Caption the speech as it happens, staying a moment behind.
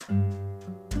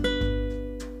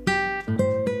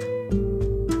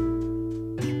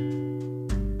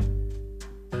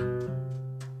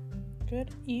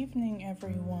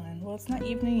it's not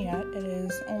evening yet. It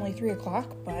is only 3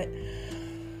 o'clock, but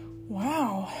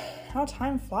wow, how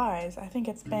time flies. I think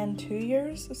it's been 2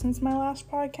 years since my last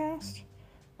podcast,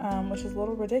 which is a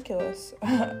little ridiculous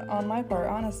on my part,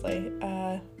 honestly.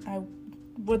 I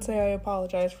would say I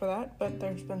apologize for that, but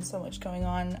there's been so much going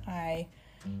on. I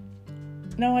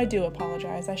do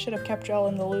apologize. I should have kept y'all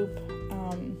in the loop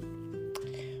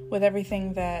with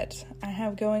everything that I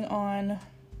have going on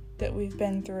that we've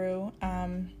been through.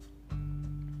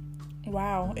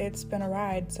 Wow, it's been a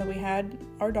ride. So we had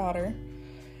our daughter.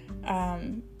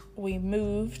 We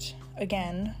moved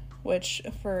again, which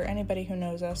for anybody who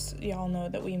knows us, y'all know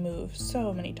that we move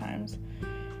so many times.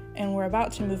 And we're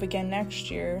about to move again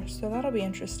next year, so that'll be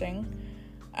interesting,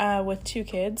 with 2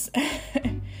 kids.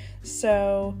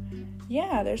 So,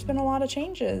 yeah, there's been a lot of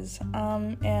changes.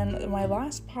 And my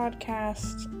last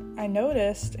podcast, I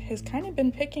noticed, has kind of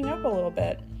been picking up a little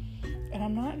bit. And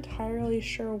I'm not entirely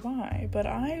sure why, but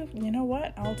you know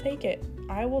what? I'll take it.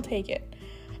 I will take it.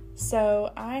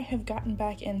 So I have gotten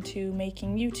back into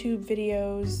making YouTube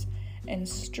videos and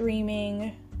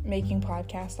streaming, making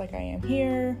podcasts like I am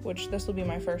here, which this will be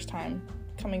my first time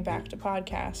coming back to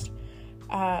podcast.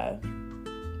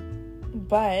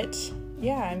 But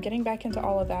yeah, I'm getting back into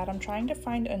all of that. I'm trying to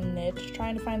find a niche,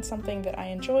 trying to find something that I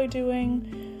enjoy doing,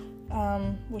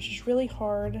 which is really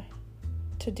hard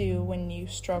to do when you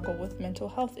struggle with mental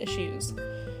health issues.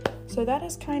 So that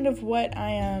is kind of what I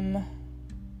am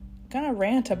gonna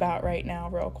rant about right now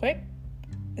real quick,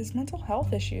 is mental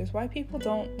health issues, why people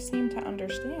don't seem to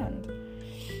understand.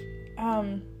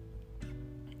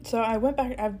 So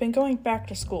I've been going back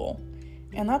to school,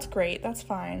 and that's great, that's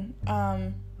fine.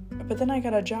 But then I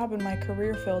got a job in my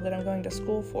career field that I'm going to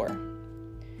school for.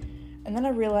 And then I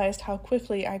realized how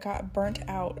quickly I got burnt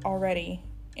out already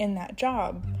in that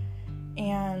job.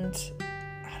 And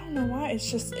I don't know why, it's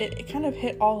just, it kind of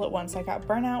hit all at once. I got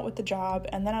burnt out with the job,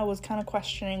 and then I was kind of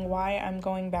questioning why I'm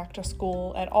going back to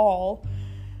school at all.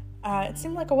 It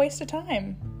seemed like a waste of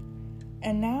time.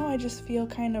 And now I just feel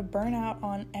kind of burnt out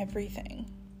on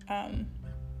everything. And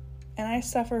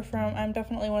I'm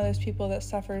definitely one of those people that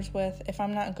suffers with, if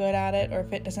I'm not good at it, or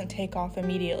if it doesn't take off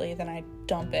immediately, then I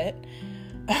dump it.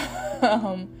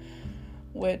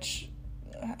 Which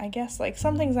I guess, like,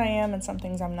 some things I am and some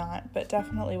things I'm not, but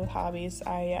definitely with hobbies,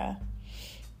 I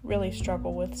really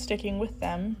struggle with sticking with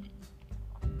them.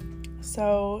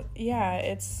 So yeah,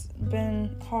 it's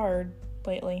been hard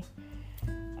lately.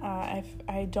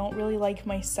 I don't really like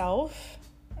myself.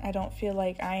 I don't feel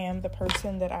like I am the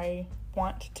person that I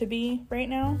want to be right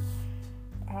now.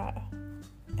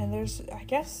 And there's, I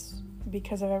guess,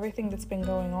 because of everything that's been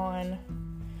going on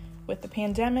with the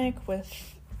pandemic, with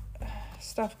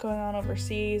stuff going on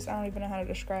overseas. I don't even know how to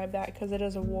describe that, because it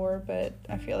is a war, but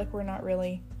I feel like we're not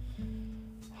really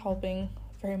helping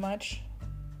very much.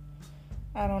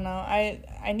 I don't know.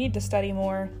 I need to study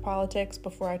more politics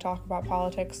before I talk about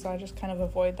politics, so I just kind of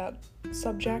avoid that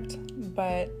subject.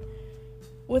 But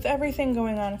with everything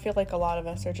going on, I feel like a lot of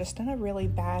us are just in a really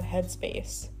bad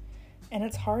headspace. And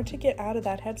it's hard to get out of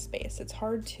that headspace. It's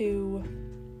hard to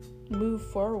move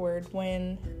forward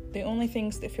when the only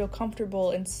things that feel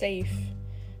comfortable and safe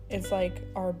is like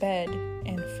our bed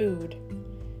and food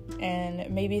and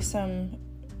maybe some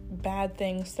bad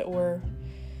things that we're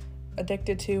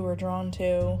addicted to or drawn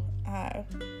to.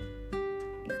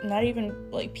 Not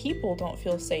even, like, people don't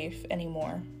feel safe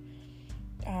anymore.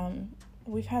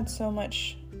 We've had so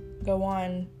much go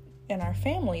on in our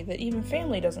family that even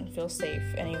family doesn't feel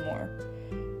safe anymore.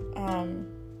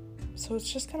 So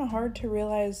it's just kind of hard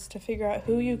to figure out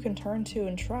who you can turn to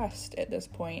and trust at this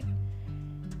point,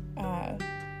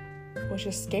 which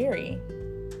is scary.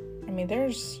 I mean,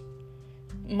 there's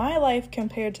my life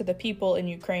compared to the people in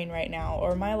Ukraine right now,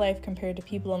 or my life compared to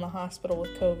people in the hospital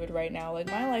with COVID right now. Like,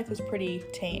 my life is pretty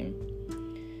tame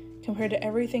compared to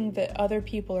everything that other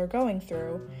people are going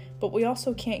through, but we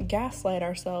also can't gaslight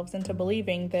ourselves into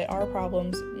believing that our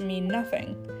problems mean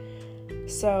nothing.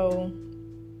 So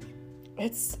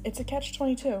it's a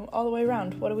catch-22 all the way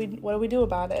around. What do we do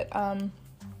about it?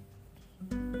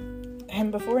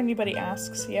 And before anybody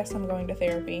asks, yes, I'm going to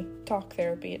therapy. Talk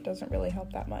therapy. It doesn't really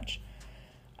help that much.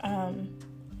 And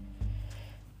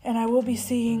I will be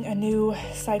seeing a new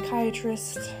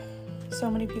psychiatrist.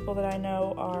 So many people that I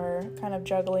know are kind of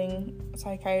juggling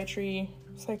psychiatry,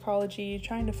 psychology,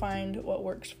 trying to find what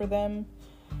works for them.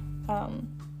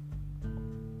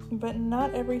 But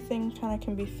not everything kind of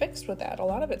can be fixed with that. A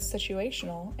lot of it's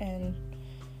situational, and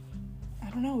I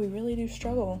don't know, we really do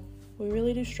struggle. We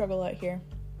really do struggle out here.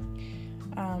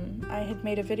 I had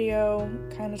made a video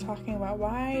kind of talking about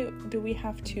why do we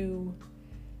have to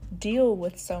deal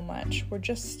with so much. We're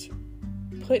just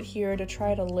put here to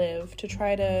try to live, to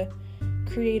try to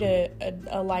create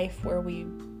a life where we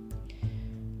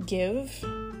give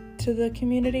to the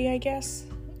community, I guess.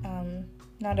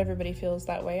 Not everybody feels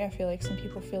that way. I feel like some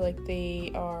people feel like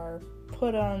they are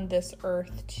put on this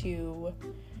earth to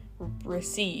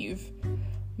receive,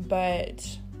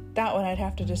 but that one I'd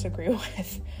have to disagree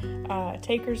with.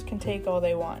 Takers can take all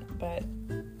they want, but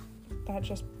that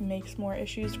just makes more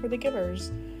issues for the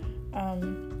givers.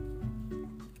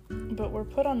 But we're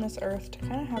put on this earth to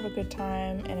kind of have a good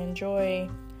time and enjoy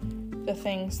the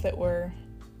things that were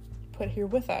put here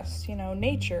with us.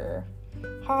 Nature,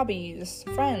 hobbies,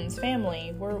 friends,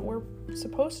 family. We're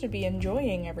supposed to be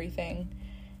enjoying everything,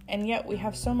 and yet we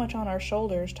have so much on our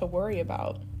shoulders to worry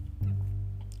about.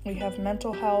 We have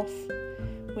mental health,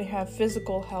 we have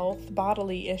physical health,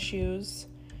 bodily issues,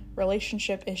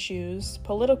 relationship issues,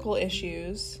 political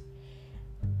issues,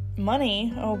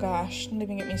 money. Oh gosh, don't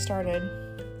even get me started.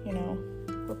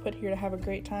 We're put here to have a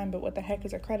great time, but what the heck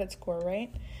is a credit score,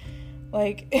 right?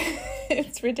 Like,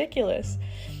 it's ridiculous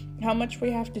how much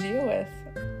we have to deal with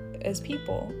as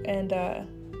people. And,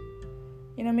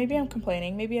 maybe I'm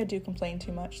complaining. Maybe I do complain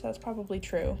too much. That's probably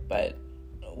true. But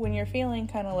when you're feeling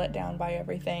kind of let down by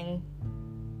everything,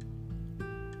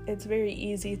 it's very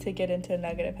easy to get into a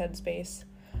negative headspace.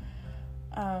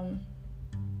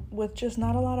 With just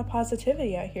not a lot of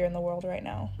positivity out here in the world right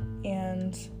now.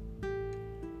 And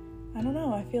I don't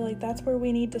know, I feel like that's where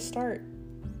we need to start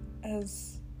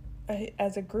as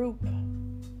a group,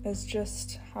 is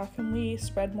just how can we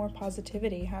spread more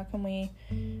positivity? How can we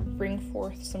bring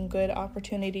forth some good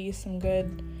opportunities, some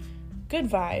good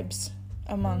vibes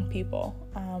among people?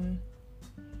 And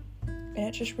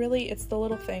it just really, it's the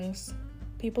little things.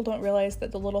 People don't realize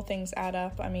that the little things add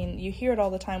up. I mean, you hear it all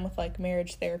the time with like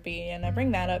marriage therapy, and I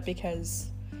bring that up because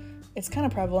it's kind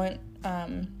of prevalent.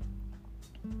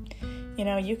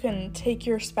 You can take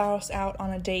your spouse out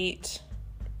on a date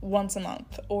once a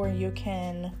month, or you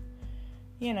can,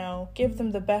 give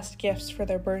them the best gifts for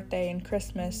their birthday and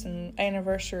Christmas and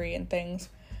anniversary and things.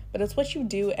 But it's what you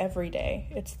do every day.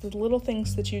 It's the little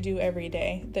things that you do every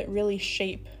day that really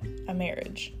shape a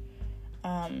marriage,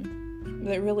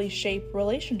 that really shape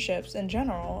relationships in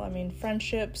general. I mean,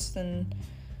 friendships and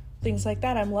things like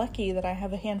that. I'm lucky that I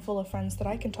have a handful of friends that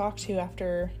I can talk to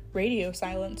after radio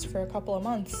silence for a couple of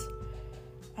months.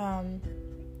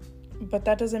 But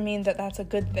that doesn't mean that that's a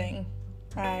good thing.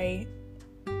 I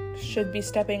should be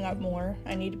stepping up more.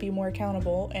 I need to be more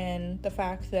accountable, and the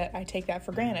fact that I take that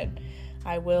for granted.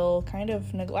 I will kind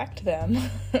of neglect them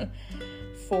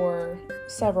for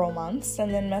several months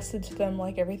and then message them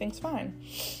like everything's fine.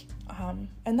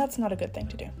 And that's not a good thing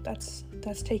to do. That's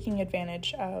taking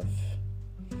advantage of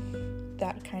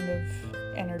that kind of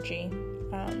energy.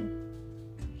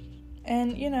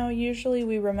 And, usually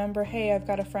we remember, hey, I've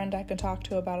got a friend I can talk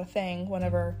to about a thing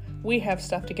whenever we have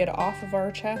stuff to get off of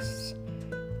our chests,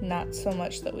 not so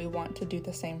much that we want to do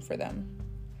the same for them,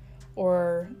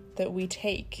 or that we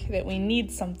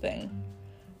need something.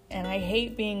 And I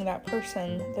hate being that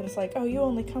person that is like, oh, you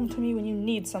only come to me when you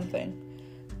need something.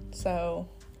 So,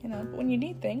 when you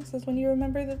need things is when you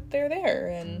remember that they're there,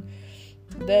 and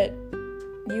that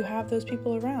you have those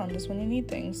people around is when you need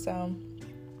things. So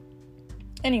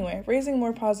anyway, raising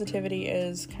more positivity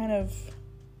is kind of,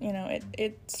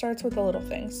 it starts with the little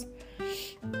things.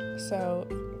 So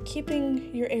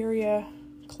keeping your area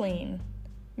clean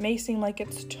may seem like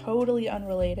it's totally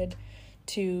unrelated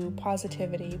to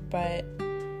positivity, but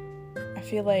I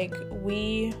feel like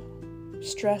we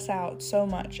stress out so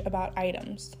much about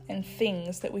items and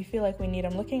things that we feel like we need.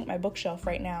 I'm looking at my bookshelf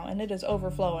right now, and it is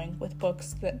overflowing with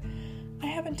books that I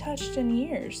haven't touched in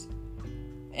years.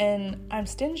 And I'm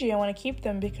stingy. I want to keep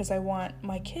them because I want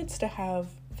my kids to have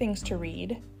things to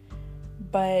read.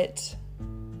 But,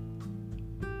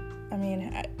 I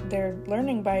mean, they're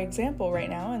learning by example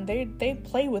right now, and they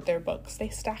play with their books. They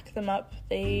stack them up.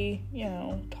 They,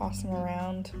 toss them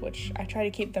around, which I try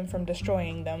to keep them from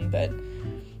destroying them, but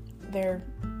they're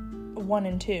 1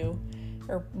 and 2,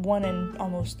 or 1 and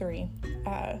almost 3.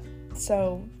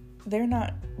 So they're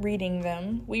not reading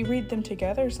them. We read them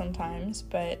together sometimes,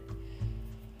 but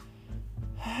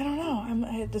I don't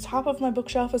know. The top of my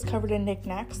bookshelf is covered in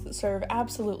knickknacks that serve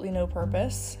absolutely no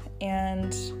purpose.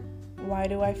 And why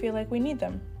do I feel like we need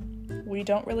them? We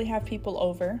don't really have people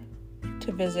over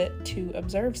to visit to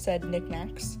observe said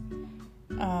knickknacks.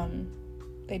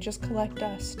 They just collect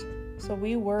dust. So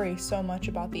we worry so much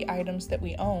about the items that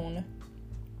we own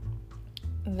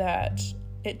that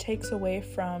it takes away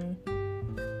from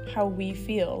how we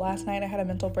feel. Last night I had a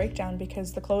mental breakdown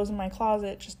because the clothes in my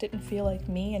closet just didn't feel like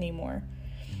me anymore.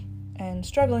 And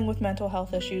struggling with mental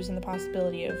health issues and the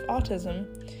possibility of autism,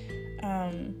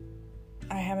 I've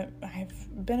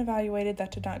been evaluated.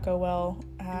 That did not go well.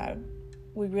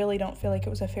 We really don't feel like it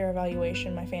was a fair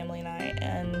evaluation, my family and I,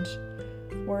 and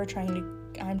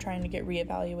I'm trying to get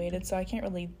reevaluated, so I can't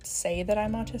really say that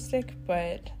I'm autistic,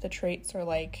 but the traits are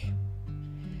like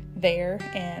there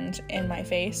and in my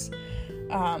face.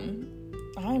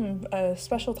 I'm a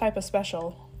special type of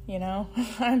special, you know?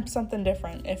 I'm something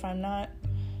different. If I'm not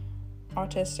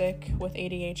autistic with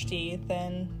ADHD,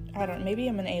 then I don't know, maybe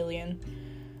I'm an alien.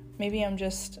 Maybe I'm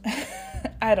just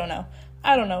I don't know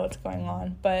what's going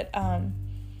on, but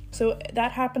so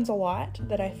that happens a lot,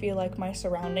 that I feel like my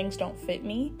surroundings don't fit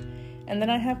me, and then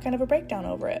I have kind of a breakdown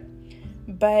over it.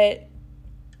 But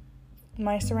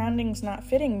my surroundings not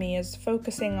fitting me is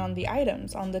focusing on the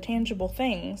items, on the tangible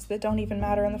things that don't even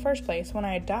matter in the first place. When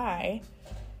I die,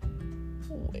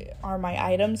 are my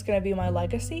items going to be my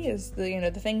legacy? Is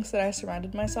the things that I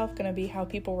surrounded myself going to be how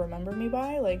people remember me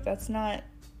by? Like, that's not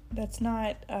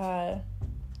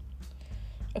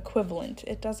equivalent.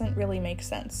 It doesn't really make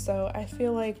sense. So I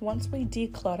feel like once we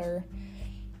declutter,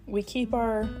 we keep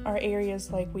our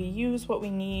areas, like we use what we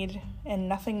need and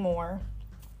nothing more,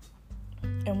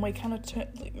 and we kind of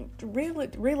reel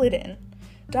it in,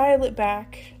 dial it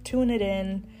back, tune it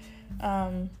in,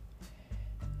 and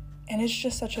it's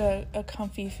just such a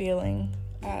comfy feeling.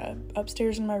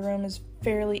 Upstairs in my room is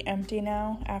fairly empty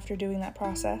now after doing that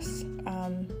process.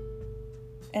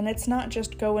 And it's not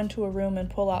just go into a room and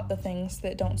pull out the things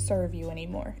that don't serve you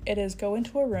anymore. It is go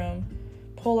into a room,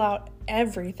 pull out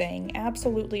everything,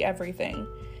 absolutely everything,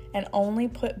 and only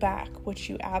put back what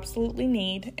you absolutely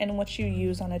need and what you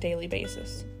use on a daily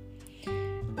basis.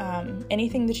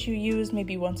 Anything that you use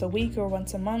maybe once a week or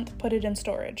once a month, put it in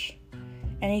storage.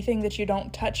 Anything that you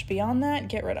don't touch beyond that,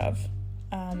 get rid of.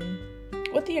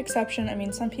 With the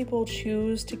exception, some people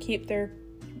choose to keep their,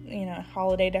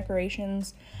 holiday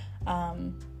decorations.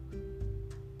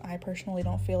 I personally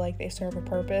don't feel like they serve a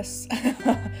purpose.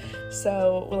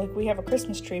 So, like, we have a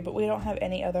Christmas tree, but we don't have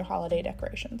any other holiday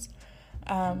decorations.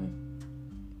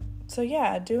 So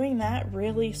yeah, doing that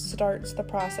really starts the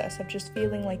process of just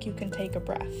feeling like you can take a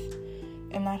breath.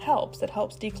 And that helps. It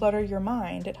helps declutter your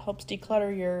mind. It helps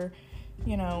declutter your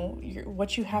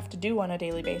what you have to do on a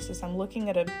daily basis. I'm looking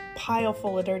at a pile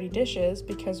full of dirty dishes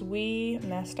because we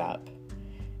messed up.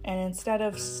 And instead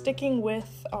of sticking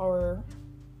with our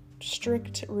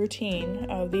strict routine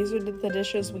of these are the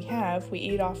dishes we have, we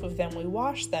eat off of them, we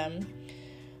wash them,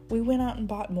 we went out and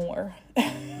bought more.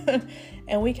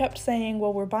 And we kept saying,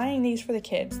 well, we're buying these for the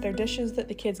kids. They're dishes that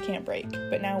the kids can't break.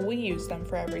 But now we use them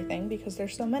for everything because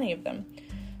there's so many of them.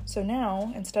 So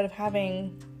now, instead of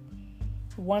having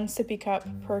one sippy cup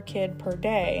per kid per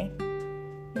day,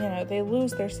 they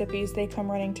lose their sippies, they come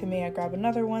running to me, I grab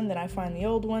another one, then I find the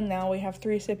old one, now we have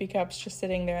 3 sippy cups just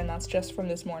sitting there, and that's just from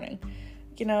this morning.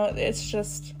 It's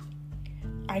just,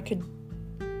 I could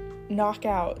knock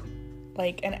out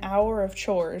like an hour of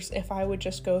chores if I would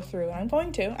just go through, and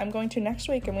I'm going to next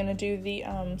week. I'm going to do the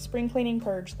spring cleaning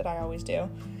purge that I always do.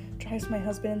 Drives my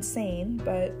husband insane,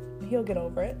 but he'll get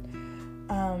over it.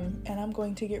 And I'm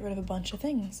going to get rid of a bunch of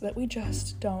things that we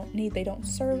just don't need. They don't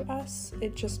serve us.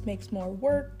 It just makes more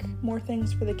work, more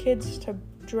things for the kids to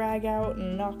drag out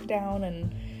and knock down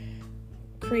and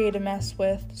create a mess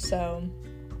with. So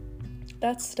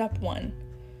that's step 1.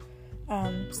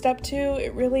 Step 2,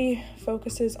 it really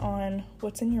focuses on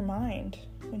what's in your mind.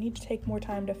 We need to take more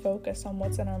time to focus on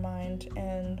what's in our mind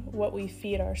and what we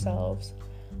feed ourselves.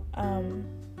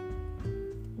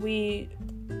 We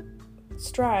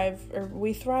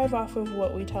thrive off of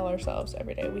what we tell ourselves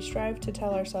every day. We strive to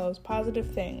tell ourselves positive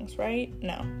things, right?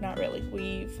 No, not really.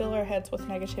 We fill our heads with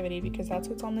negativity because that's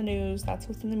what's on the news, that's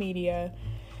what's in the media,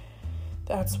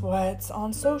 that's what's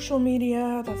on social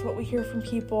media, that's what we hear from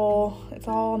people. It's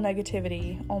all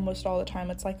negativity almost all the time.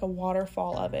 It's like a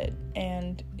waterfall of it.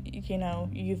 And,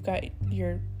 you've got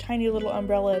your tiny little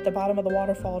umbrella at the bottom of the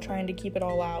waterfall trying to keep it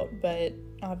all out, but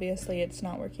obviously it's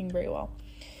not working very well.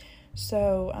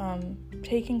 So,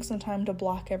 taking some time to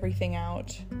block everything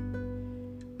out.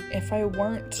 If I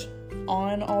weren't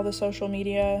on all the social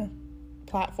media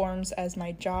platforms as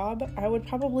my job, I would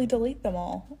probably delete them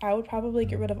all. I would probably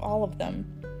get rid of all of them.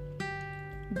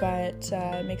 But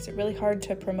it makes it really hard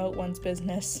to promote one's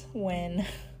business when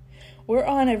we're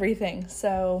on everything.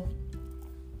 So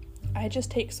I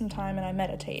just take some time and I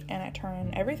meditate and I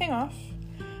turn everything off.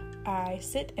 I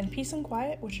sit in peace and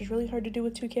quiet, which is really hard to do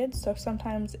with 2 kids, so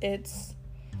sometimes it's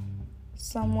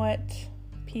somewhat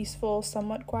peaceful,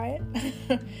 somewhat quiet,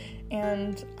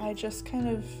 and I just kind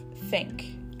of think.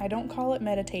 I don't call it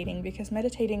meditating, because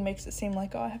meditating makes it seem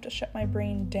like, I have to shut my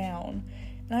brain down,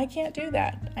 And I can't do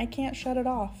that. I can't shut it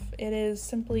off. It is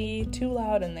simply too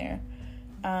loud in there.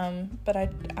 But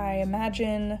I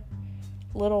imagine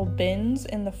little bins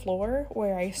in the floor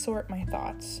where I sort my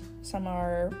thoughts. Some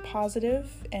are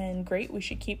positive and great. We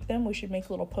should keep them. We should make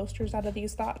little posters out of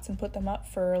these thoughts and put them up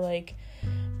for like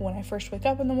when I first wake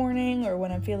up in the morning or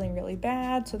when I'm feeling really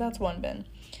bad. So that's one bin.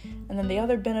 And then the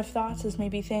other bin of thoughts is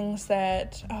maybe things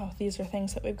that, these are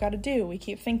things that we've got to do. We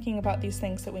keep thinking about these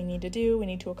things that we need to do, we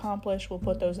need to accomplish. We'll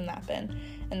put those in that bin.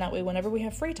 And that way, whenever we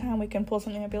have free time, we can pull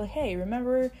something up and be like, hey,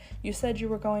 remember you said you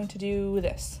were going to do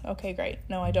this? Okay, great.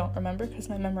 No, I don't remember because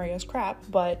my memory is crap,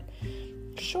 but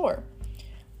sure.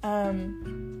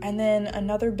 And then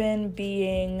another bin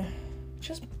being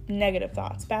just negative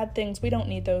thoughts, bad things. We don't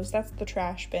need those. That's the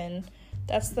trash bin.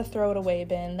 That's the throw it away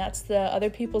bin. That's the other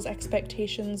people's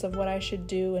expectations of what I should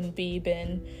do and be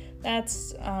bin.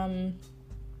 That's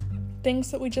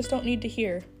things that we just don't need to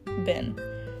hear bin.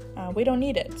 We don't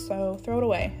need it, so throw it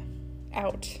away.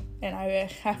 Out. And I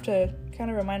have to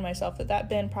kind of remind myself that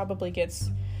bin probably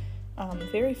gets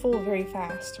very full very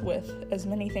fast with as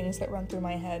many things that run through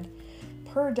my head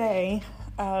per day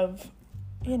of,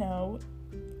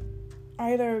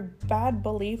 either bad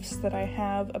beliefs that I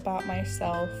have about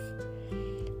myself,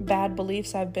 bad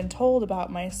beliefs I've been told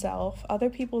about myself, other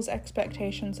people's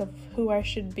expectations of who I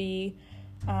should be,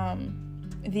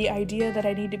 the idea that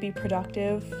I need to be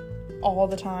productive all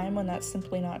the time when that's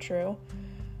simply not true,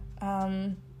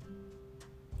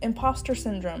 imposter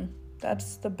syndrome.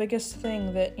 That's the biggest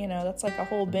thing that, that's like a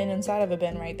whole bin inside of a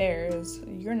bin right there, is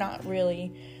you're not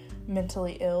really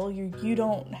mentally ill. You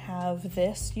don't have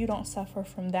this. You don't suffer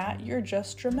from that. You're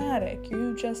just dramatic.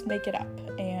 You just make it up.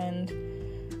 And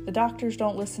the doctors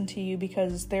don't listen to you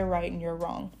because they're right and you're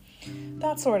wrong.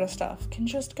 That sort of stuff can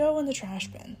just go in the trash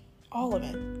bin. All of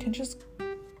it can just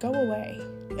go away.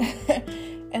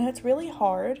 And it's really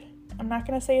hard. I'm not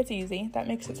going to say it's easy. That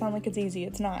makes it sound like it's easy.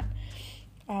 It's not.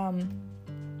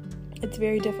 It's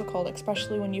very difficult,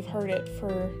 especially when you've heard it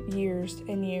for years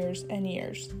and years and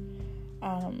years.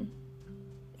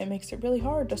 It makes it really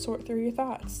hard to sort through your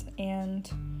thoughts and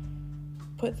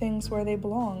put things where they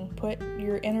belong, put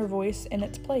your inner voice in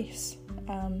its place.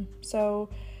 So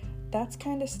that's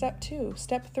kind of step 2.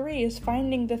 Step 3 is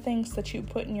finding the things that you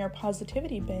put in your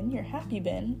positivity bin, your happy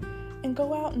bin, and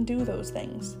go out and do those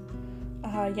things.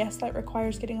 Yes, that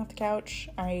requires getting off the couch.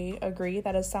 I agree.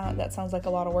 That sounds like a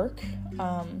lot of work.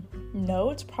 No,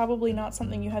 it's probably not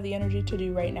something you have the energy to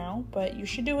do right now, but you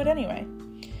should do it anyway.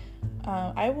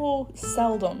 I will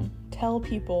seldom tell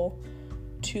people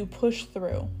to push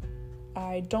through.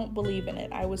 I don't believe in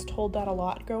it. I was told that a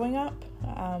lot growing up,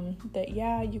 that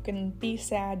you can be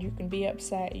sad, you can be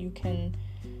upset, you can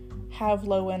have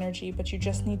low energy, but you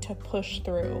just need to push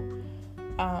through.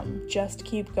 Just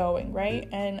keep going, right?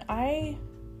 And I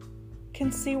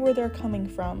can see where they're coming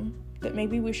from, that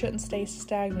maybe we shouldn't stay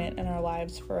stagnant in our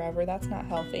lives forever. That's not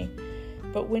healthy.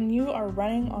 But when you are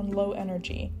running on low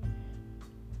energy,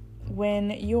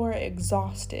 when you're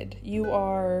exhausted, you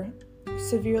are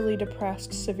severely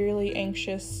depressed, severely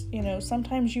anxious,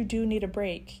 sometimes you do need a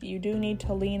break. You do need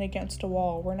to lean against a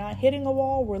wall. We're not hitting a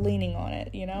wall, we're leaning on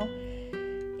it,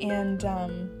 And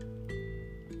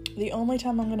the only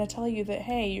time I'm going to tell you that,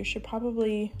 hey, you should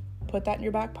probably put that in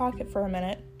your back pocket for a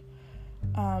minute,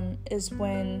 is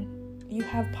when you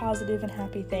have positive and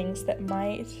happy things that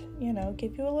might,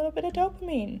 give you a little bit of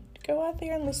dopamine. Go out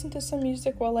there and listen to some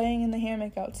music while laying in the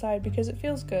hammock outside because it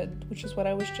feels good, which is what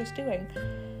I was just doing.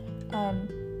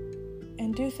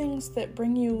 And do things that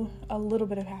bring you a little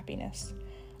bit of happiness.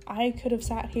 I could have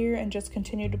sat here and just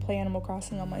continued to play Animal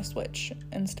Crossing on my Switch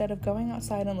instead of going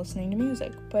outside and listening to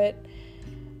music, but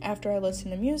after I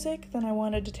listened to music, then I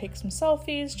wanted to take some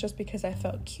selfies just because I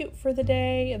felt cute for the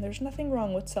day, and there's nothing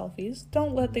wrong with selfies.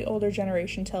 Don't let the older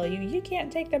generation tell you, you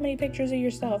can't take that many pictures of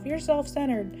yourself, you're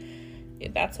self-centered.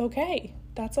 That's okay.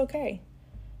 That's okay.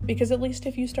 Because at least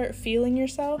if you start feeling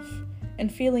yourself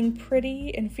and feeling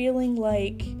pretty and feeling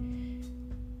like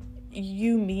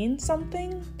you mean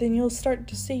something, then you'll start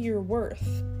to see your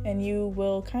worth, and you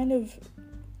will kind of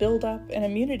build up an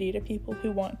immunity to people who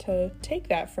want to take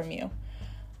that from you.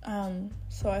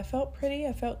 So I felt pretty,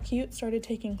 I felt cute, started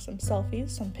taking some selfies,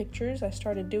 some pictures. I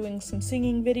started doing some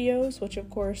singing videos, which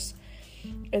of course,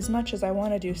 as much as I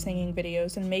want to do singing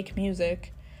videos and make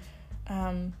music,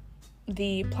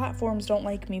 the platforms don't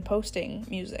like me posting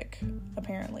music,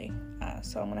 apparently.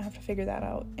 So I'm gonna have to figure that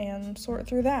out and sort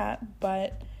through that,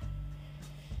 but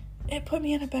it put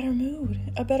me in a better mood,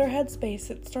 a better headspace.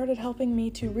 It started helping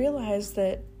me to realize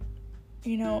that,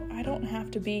 I don't have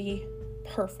to be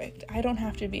perfect. I don't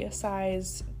have to be a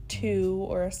size 2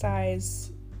 or a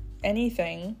size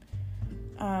anything.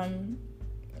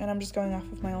 and I'm just going off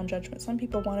of my own judgment. Some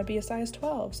people want to be a size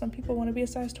 12. Some people want to be a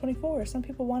size 24. Some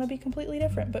people want to be completely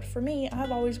different. But for me,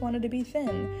 I've always wanted to be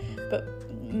thin. But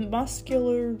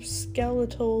muscular,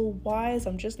 skeletal wise,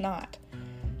 I'm just not.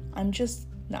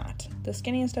 The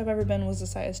skinniest I've ever been was a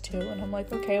size 2. And I'm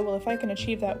like, okay, well, if I can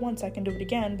achieve that once, I can do it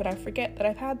again. But I forget that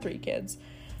I've had 3 kids,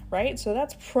 right? So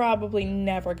that's probably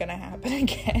never going to happen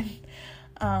again.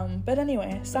 But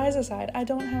anyway, size aside, I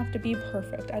don't have to be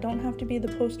perfect. I don't have to be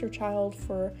the poster child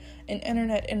for an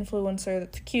internet influencer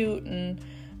that's cute and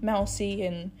mousy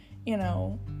and,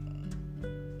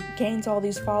 gains all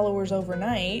these followers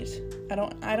overnight.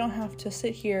 I don't have to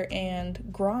sit here and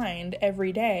grind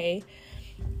every day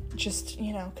just,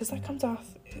 because that comes off,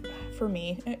 for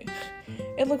me,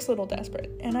 it looks a little desperate.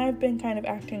 And I've been kind of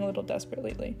acting a little desperate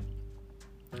lately.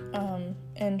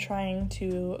 And trying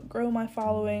to grow my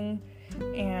following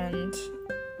and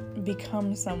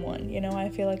become someone. I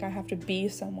feel like I have to be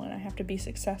someone. I have to be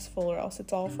successful or else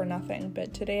it's all for nothing.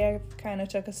 But today I kind of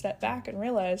took a step back and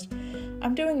realized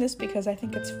I'm doing this because I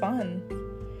think it's fun.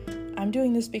 I'm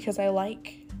doing this because I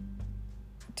like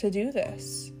to do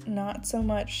this. Not so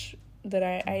much that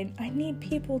I need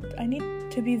people, I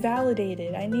need to be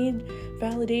validated. I need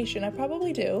validation. I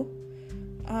probably do.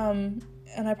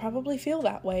 And I probably feel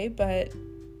that way, but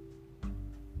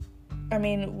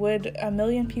would 1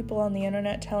 million people on the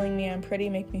internet telling me I'm pretty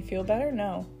make me feel better?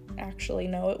 No. Actually,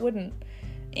 no, it wouldn't.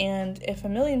 And if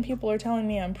 1 million people are telling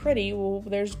me I'm pretty, well,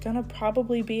 there's gonna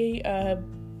probably be a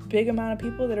big amount of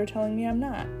people that are telling me I'm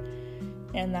not.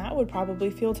 And that would probably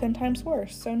feel 10 times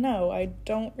worse. So no, I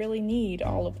don't really need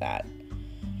all of that.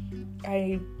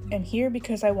 I am here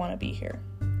because I want to be here.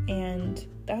 And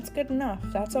that's good enough.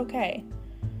 That's okay.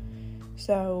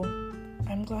 So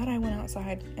I'm glad I went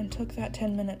outside and took that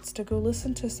 10 minutes to go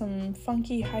listen to some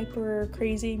funky, hyper,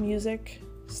 crazy music,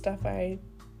 stuff I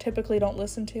typically don't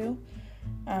listen to,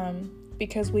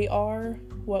 because we are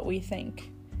what we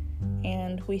think,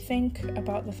 and we think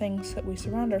about the things that we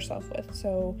surround ourselves with.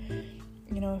 So,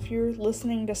 if you're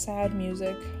listening to sad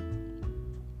music,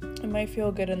 it might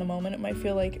feel good in the moment. It might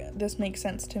feel like this makes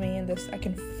sense to me and I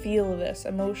can feel this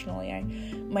emotionally. I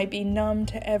might be numb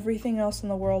to everything else in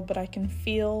the world, but I can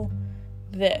feel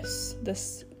this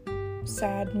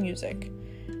sad music.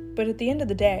 But at the end of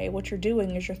the day, what you're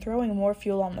doing is you're throwing more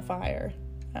fuel on the fire.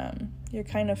 You're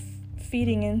kind of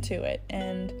feeding into it,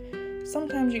 and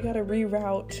sometimes you gotta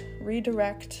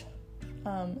redirect,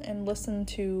 and listen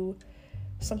to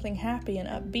something happy and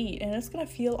upbeat, and it's gonna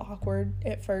feel awkward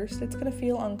at first. It's gonna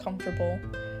feel uncomfortable,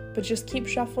 but just keep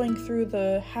shuffling through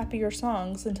the happier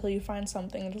songs until you find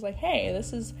something that's like, hey,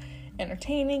 this is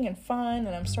entertaining and fun,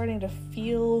 and I'm starting to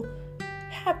feel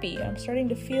happy. I'm starting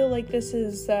to feel like this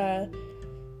is,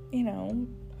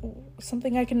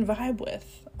 something I can vibe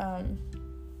with.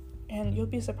 And you'll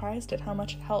be surprised at how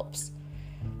much it helps.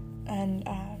 And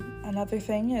another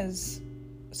thing is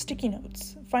sticky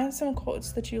notes. Find some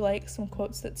quotes that you like, some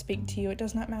quotes that speak to you. It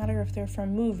does not matter if they're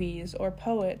from movies or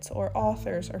poets or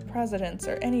authors or presidents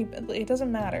or it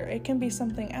doesn't matter. It can be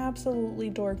something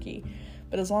absolutely dorky,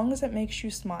 but as long as it makes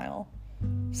you smile,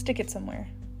 stick it somewhere.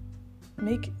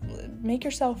 Make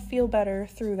yourself feel better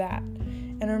through that.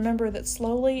 And remember that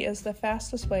slowly is the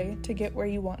fastest way to get where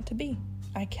you want to be.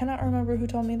 I cannot remember who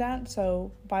told me that,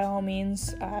 so by all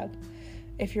means,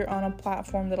 if you're on a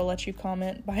platform that'll let you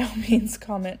comment, by all means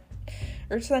comment,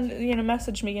 or send,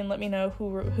 message me and let me know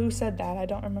who said that. I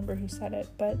don't remember who said it,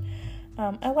 but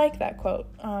I like that quote,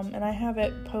 and I have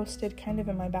it posted kind of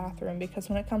in my bathroom, because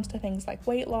when it comes to things like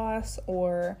weight loss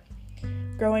or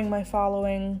growing my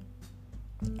following,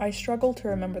 I struggle to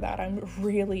remember that. I'm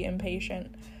really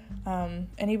impatient.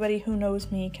 Anybody who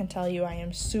knows me can tell you I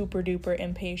am super duper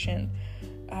impatient.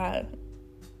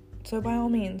 So by all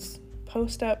means,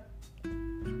 post up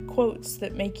quotes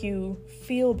that make you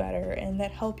feel better and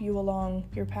that help you along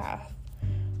your path,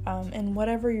 and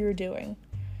whatever you're doing.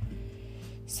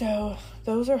 So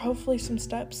those are hopefully some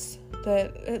steps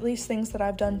that, at least things that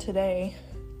I've done today.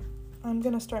 I'm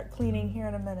gonna start cleaning here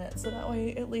in a minute, so that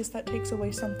way at least that takes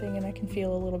away something and I can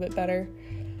feel a little bit better.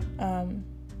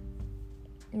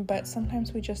 But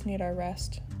sometimes we just need our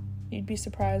rest. You'd be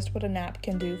surprised what a nap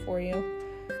can do for you.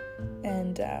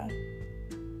 And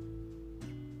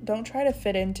don't try to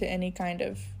fit into any kind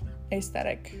of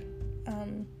aesthetic.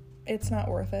 It's not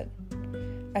worth it.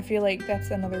 I feel like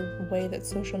that's another way that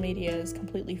social media is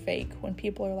completely fake. When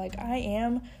people are like, I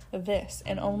am this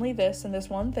and only this and this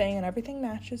one thing, and everything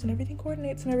matches and everything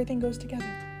coordinates and everything goes together.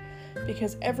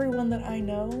 Because everyone that I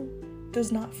know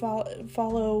does not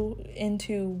follow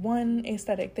into one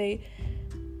aesthetic. They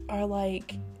are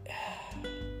like,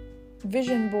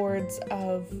 vision boards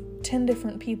of 10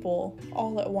 different people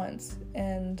all at once,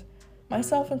 and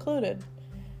myself included.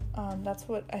 That's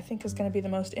what I think is going to be the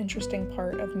most interesting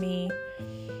part of me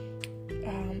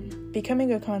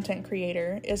becoming a content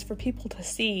creator, is for people to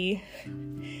see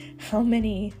how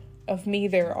many of me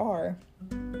there are.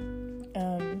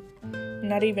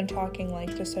 Not even talking like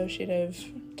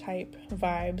dissociative type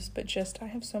vibes, but just I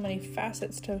have so many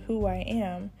facets to who I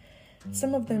am.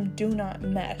 Some of them do not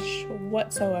mesh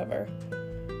whatsoever.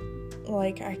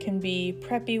 Like, I can be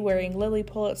preppy wearing Lily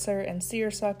Pulitzer and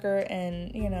seersucker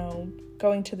and,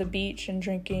 going to the beach and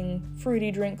drinking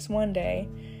fruity drinks one day,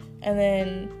 and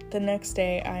then the next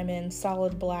day I'm in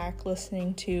solid black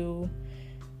listening to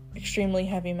extremely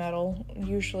heavy metal,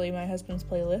 usually my husband's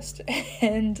playlist,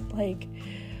 and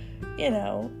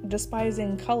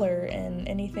despising color and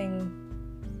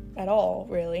anything at all,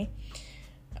 really.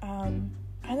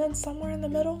 And then somewhere in the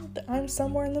middle, I'm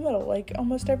somewhere in the middle, like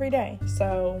almost every day.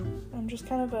 So I'm just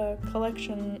kind of a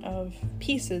collection of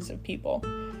pieces of people.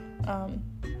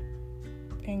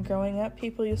 And growing up,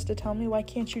 people used to tell me, why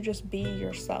can't you just be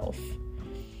yourself?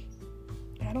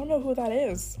 I don't know who that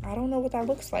is. I don't know what that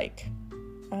looks like.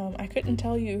 I couldn't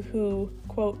tell you who,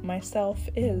 quote, myself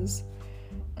is.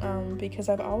 Because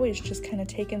I've always just kind of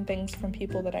taken things from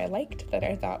people that I liked, that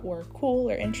I thought were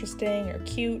cool or interesting or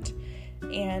cute,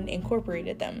 and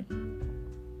incorporated them.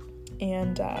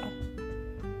 And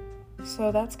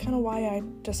so that's kind of why I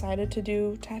decided to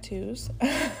do tattoos.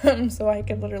 So I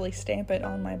could literally stamp it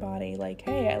on my body like,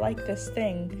 hey, I like this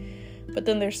thing. But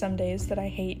then there's some days that I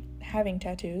hate having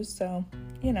tattoos, so,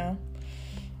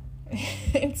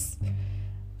 it's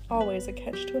always a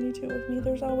catch-22 with me.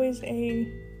 There's always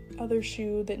a other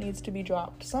shoe that needs to be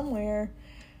dropped somewhere.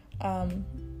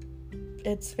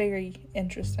 It's very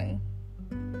interesting.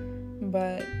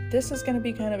 But this is going to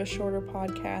be kind of a shorter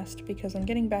podcast because I'm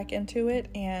getting back into it,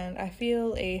 and I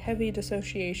feel a heavy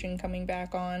dissociation coming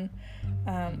back on,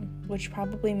 which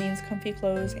probably means comfy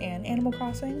clothes and Animal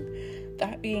Crossing.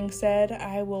 That being said,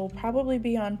 I will probably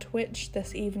be on Twitch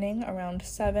this evening around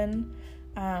 7.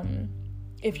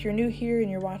 If you're new here and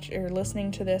you're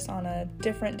listening to this on a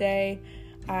different day,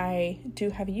 I do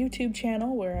have a YouTube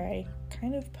channel where I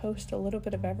kind of post a little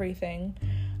bit of everything.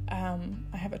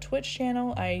 I have a Twitch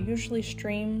channel. I usually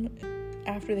stream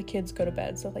after the kids go to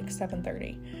bed, so like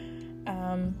 7:30.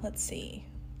 Let's see.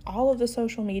 All of the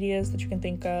social medias that you can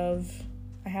think of,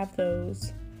 I have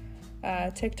those.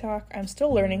 TikTok, I'm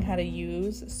still learning how to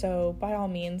use, so by all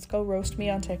means, go roast me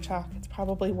on TikTok. It's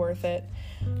probably worth it.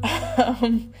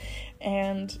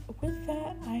 And with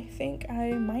that, I think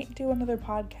I might do another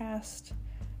podcast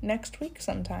next week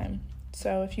sometime.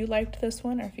 So if you liked this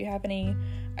one, or if you have any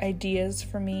ideas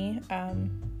for me,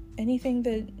 anything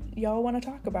that y'all want to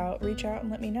talk about, reach out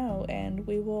and let me know, and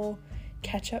we will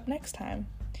catch up next time.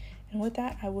 And with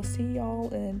that, I will see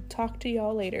y'all and talk to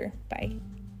y'all later. Bye.